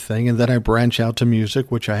sort of thing. And then I branch out to music,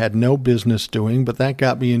 which I had no business doing, but that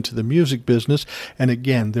got me into the music business. And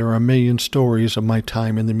again, there are a million stories of my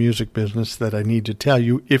time in the music business that I need to tell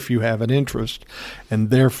you if you have an interest. And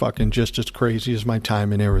they're fucking just as crazy as my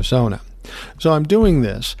time in Arizona. So I'm doing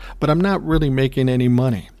this, but I'm not really making any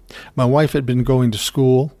money. My wife had been going to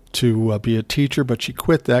school to be a teacher, but she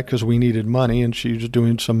quit that because we needed money, and she was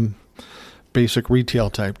doing some basic retail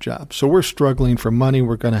type job. So we're struggling for money.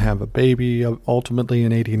 We're going to have a baby ultimately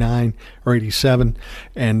in 89 or 87.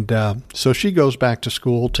 And so she goes back to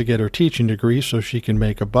school to get her teaching degree so she can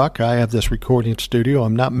make a buck. I have this recording studio.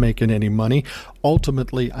 I'm not making any money.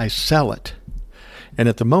 Ultimately, I sell it. And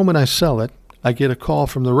at the moment I sell it, I get a call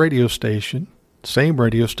from the radio station, same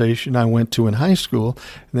radio station I went to in high school.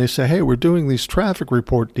 And they say, hey, we're doing these traffic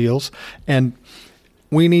report deals, and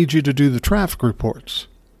we need you to do the traffic reports.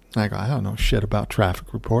 I go, I don't know shit about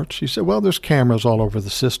traffic reports. She said, well, there's cameras all over the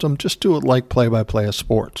system. Just do it like play-by-play of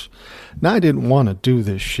sports. Now, I didn't want to do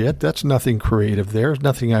this shit. That's nothing creative there. There's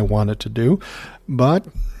nothing I wanted to do. But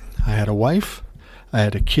I had a wife, I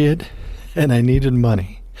had a kid, and I needed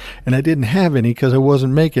money. And I didn't have any because I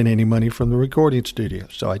wasn't making any money from the recording studio.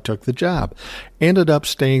 So I took the job. Ended up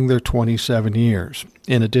staying there 27 years,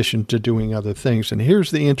 in addition to doing other things. And here's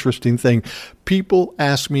the interesting thing. People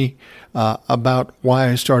ask me about why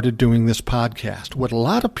I started doing this podcast. What a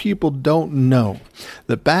lot of people don't know,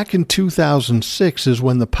 that back in 2006 is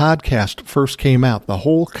when the podcast first came out. The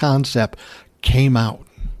whole concept came out.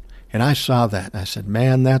 And I saw that. And I said,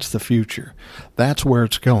 man, that's the future. That's where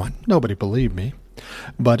it's going. Nobody believed me.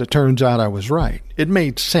 But it turns out I was right. It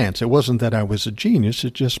made sense. It wasn't that I was a genius.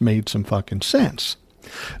 It just made some fucking sense.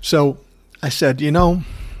 So I said, I'm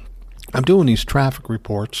doing these traffic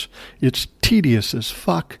reports. It's tedious as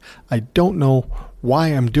fuck. I don't know why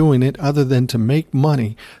I'm doing it other than to make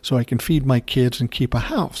money so I can feed my kids and keep a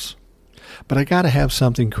house. But I got to have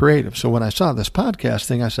something creative. So when I saw this podcast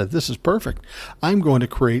thing, I said, this is perfect. I'm going to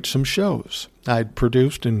create some shows. I'd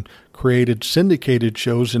produced and created syndicated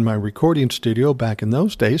shows in my recording studio back in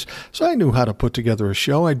those days, so I knew how to put together a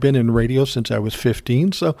show. I'd been in radio since I was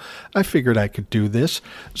 15, so I figured I could do this.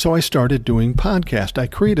 So I started doing podcasts. I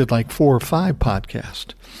created like 4 or 5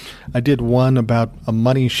 podcasts. I did one about a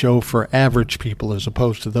money show for average people as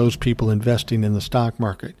opposed to those people investing in the stock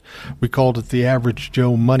market. We called it the Average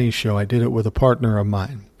Joe Money Show. I did it with a partner of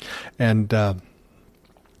mine, and that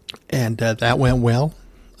went well.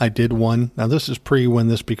 I did one. Now, this is pre when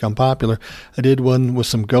this became popular. I did one with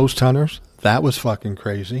some ghost hunters. That was fucking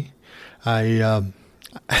crazy. I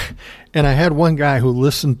And I had one guy who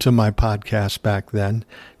listened to my podcast back then.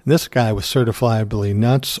 And this guy was certifiably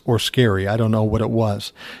nuts or scary. I don't know what it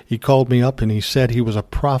was. He called me up and he said he was a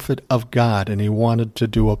prophet of God and he wanted to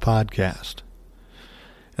do a podcast.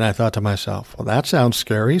 And I thought to myself, well, that sounds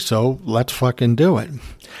scary, so let's fucking do it.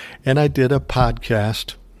 And I did a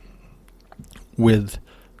podcast with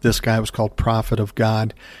this guy. It was called Prophet of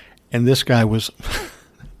God. And this guy was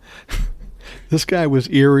this guy was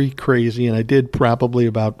eerie, crazy, and I did probably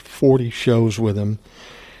about 40 shows with him.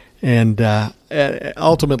 And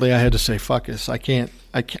ultimately I had to say, fuck this. I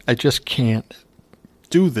just can't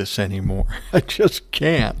do this anymore. I just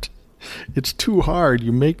can't. It's too hard.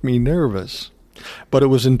 You make me nervous. But it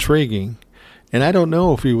was intriguing. And I don't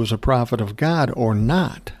know if he was a prophet of God or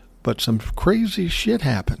not, but some crazy shit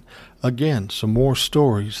happened. Again, some more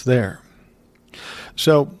stories there.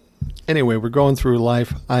 So anyway, we're going through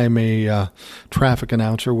life. I'm a traffic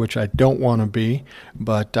announcer, which I don't want to be,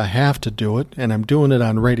 but I have to do it, and I'm doing it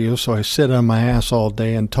on radio, so I sit on my ass all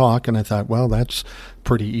day and talk, and I thought, well, that's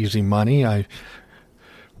pretty easy money. I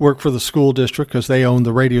work for the school district because they own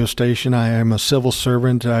the radio station. I am a civil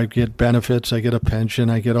servant. I get benefits. I get a pension.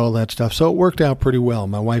 I get all that stuff. So it worked out pretty well.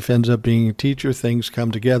 My wife ends up being a teacher. Things come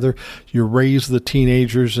together. You raise the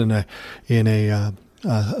teenagers in a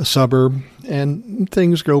suburb, and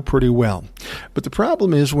things go pretty well. But the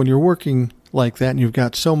problem is when you're working like that and you've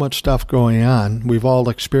got so much stuff going on, we've all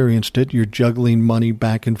experienced it, you're juggling money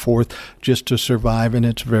back and forth just to survive, and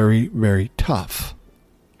it's very, very tough.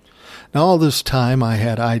 Now, all this time I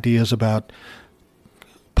had ideas about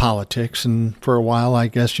politics, and for a while I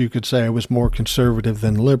guess you could say I was more conservative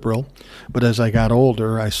than liberal, but as I got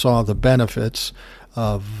older I saw the benefits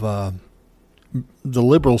of the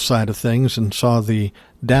liberal side of things and saw the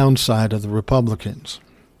downside of the Republicans.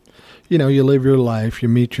 You know, you live your life, you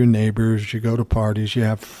meet your neighbors, you go to parties, you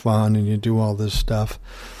have fun, and you do all this stuff.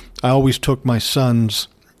 I always took my sons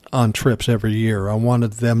on trips every year. I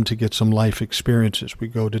wanted them to get some life experiences. We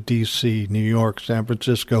go to D.C., New York, San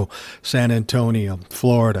Francisco, San Antonio,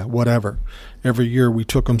 Florida, whatever. Every year we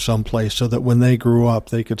took them someplace so that when they grew up,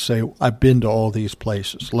 they could say, I've been to all these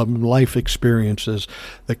places. Life experiences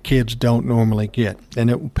that kids don't normally get. And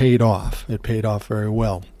it paid off. It paid off very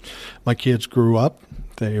well. My kids grew up.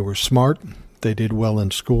 They were smart. They did well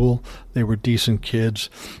in school. They were decent kids.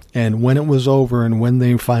 And when it was over and when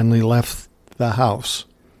they finally left the house,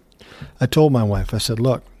 I told my wife, I said,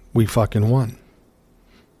 look, we fucking won.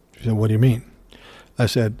 She said, what do you mean? I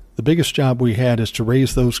said, the biggest job we had is to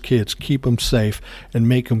raise those kids, keep them safe, and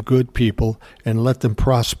make them good people, and let them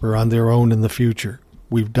prosper on their own in the future.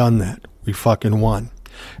 We've done that. We fucking won.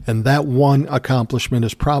 And that one accomplishment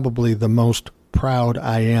is probably the most proud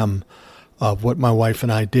I am of what my wife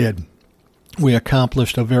and I did. We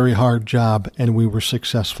accomplished a very hard job, and we were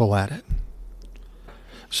successful at it.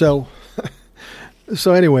 So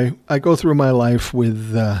anyway, I go through my life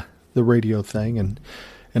with the radio thing, and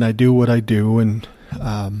I do what I do, and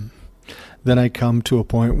then I come to a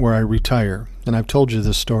point where I retire. And I've told you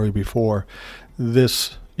this story before.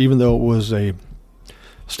 This, even though it was a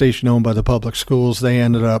station owned by the public schools, they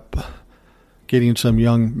ended up getting some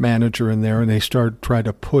young manager in there, and they started trying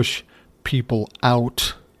to push people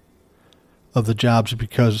out of the jobs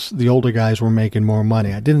because the older guys were making more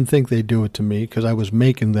money. I didn't think they'd do it to me because I was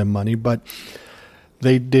making them money, but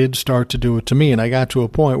they did start to do it to me, and I got to a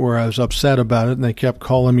point where I was upset about it, and they kept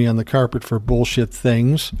calling me on the carpet for bullshit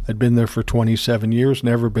things. I'd been there for 27 years,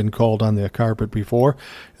 never been called on the carpet before,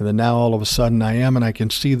 and then now all of a sudden I am, and I can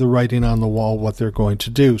see the writing on the wall what they're going to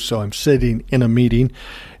do. So I'm sitting in a meeting,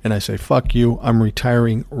 and I say, fuck you, I'm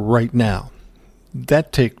retiring right now.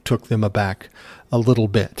 That took them aback a little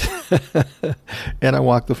bit, and I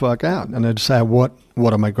walked the fuck out, and I decided, what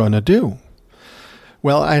am I going to do?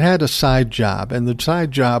 Well, I had a side job, and the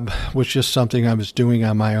side job was just something I was doing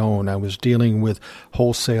on my own. I was dealing with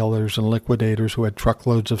wholesalers and liquidators who had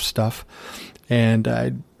truckloads of stuff, and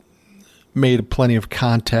I made plenty of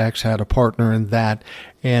contacts, had a partner in that,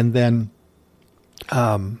 and then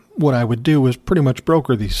what I would do was pretty much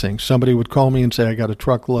broker these things. Somebody would call me and say, I got a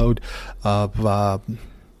truckload of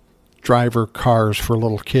driver cars for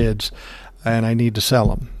little kids, and I need to sell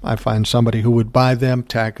them. I find somebody who would buy them,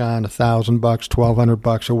 tack on $1,000,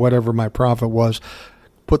 $1,200, or whatever my profit was,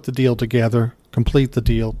 put the deal together, complete the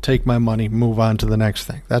deal, take my money, move on to the next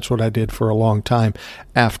thing. That's what I did for a long time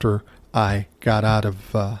after I got out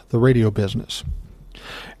of the radio business.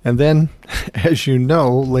 And then, as you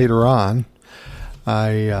know, later on,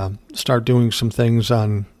 I started doing some things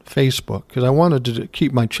on Facebook because I wanted to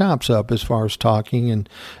keep my chops up as far as talking and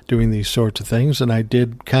doing these sorts of things. And I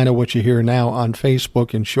did kind of what you hear now on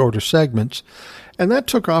Facebook in shorter segments. And that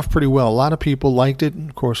took off pretty well. A lot of people liked it.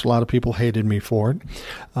 Of course, a lot of people hated me for it.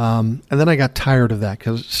 And then I got tired of that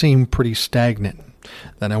because it seemed pretty stagnant.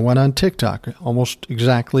 Then I went on TikTok almost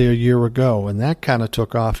exactly a year ago, and that kind of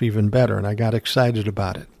took off even better, and I got excited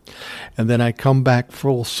about it. And then I come back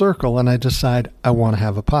full circle, and I decide I want to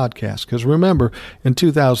have a podcast. Because remember, in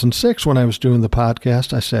 2006, when I was doing the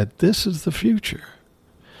podcast, I said, this is the future.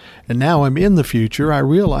 And now I'm in the future. I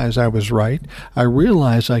realize I was right. I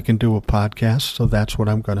realize I can do a podcast, so that's what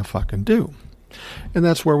I'm going to fucking do. And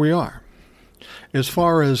that's where we are. As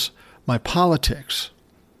far as my politics,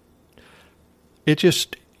 it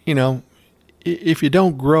just, if you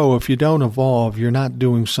don't grow, if you don't evolve, you're not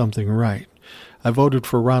doing something right. I voted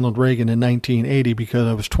for Ronald Reagan in 1980 because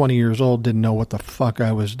I was 20 years old, didn't know what the fuck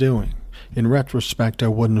I was doing. In retrospect, I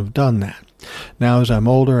wouldn't have done that. Now, as I'm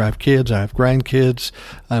older, I have kids, I have grandkids,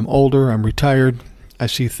 I'm older, I'm retired, I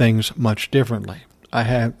see things much differently.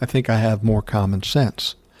 I think I have more common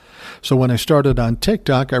sense. So when I started on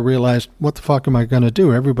TikTok, I realized, what the fuck am I going to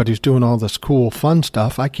do? Everybody's doing all this cool, fun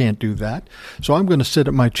stuff. I can't do that. So I'm going to sit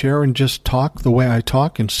at my chair and just talk the way I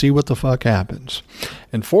talk and see what the fuck happens.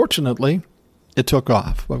 And fortunately, it took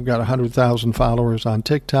off. I've got 100,000 followers on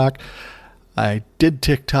TikTok. I did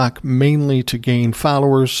TikTok mainly to gain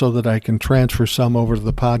followers so that I can transfer some over to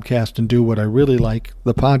the podcast and do what I really like,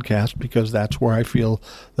 the podcast, because that's where I feel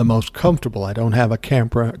the most comfortable. I don't have a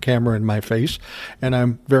camera in my face, and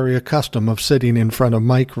I'm very accustomed of sitting in front of a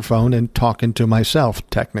microphone and talking to myself,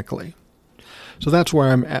 technically. So that's where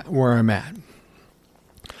I'm at.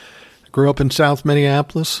 Grew up in South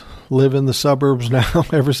Minneapolis, live in the suburbs now.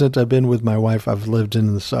 Ever since I've been with my wife, I've lived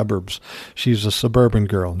in the suburbs. She's a suburban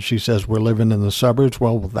girl, and she says we're living in the suburbs.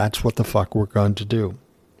 Well, that's what the fuck we're going to do.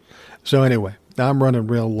 So anyway, now I'm running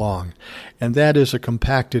real long, and that is a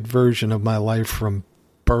compacted version of my life from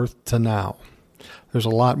birth to now. There's a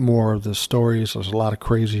lot more of the stories. There's a lot of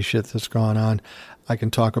crazy shit that's gone on. I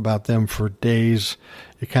can talk about them for days.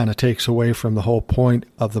 It kind of takes away from the whole point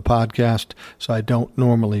of the podcast, so I don't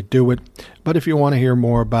normally do it. But if you want to hear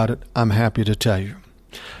more about it, I'm happy to tell you.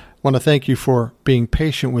 I want to thank you for being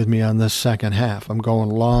patient with me on this second half. I'm going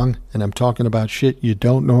long, and I'm talking about shit you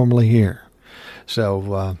don't normally hear.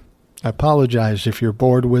 So I apologize if you're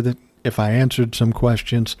bored with it. If I answered some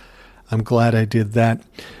questions, I'm glad I did that.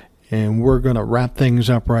 And we're going to wrap things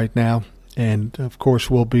up right now. And, of course,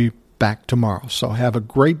 we'll be back tomorrow. So have a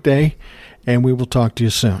great day, and we will talk to you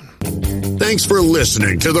soon. Thanks for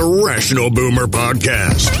listening to the Rational Boomer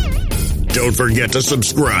Podcast. Don't forget to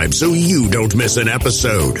subscribe so you don't miss an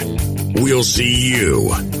episode. We'll see you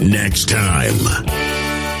next time.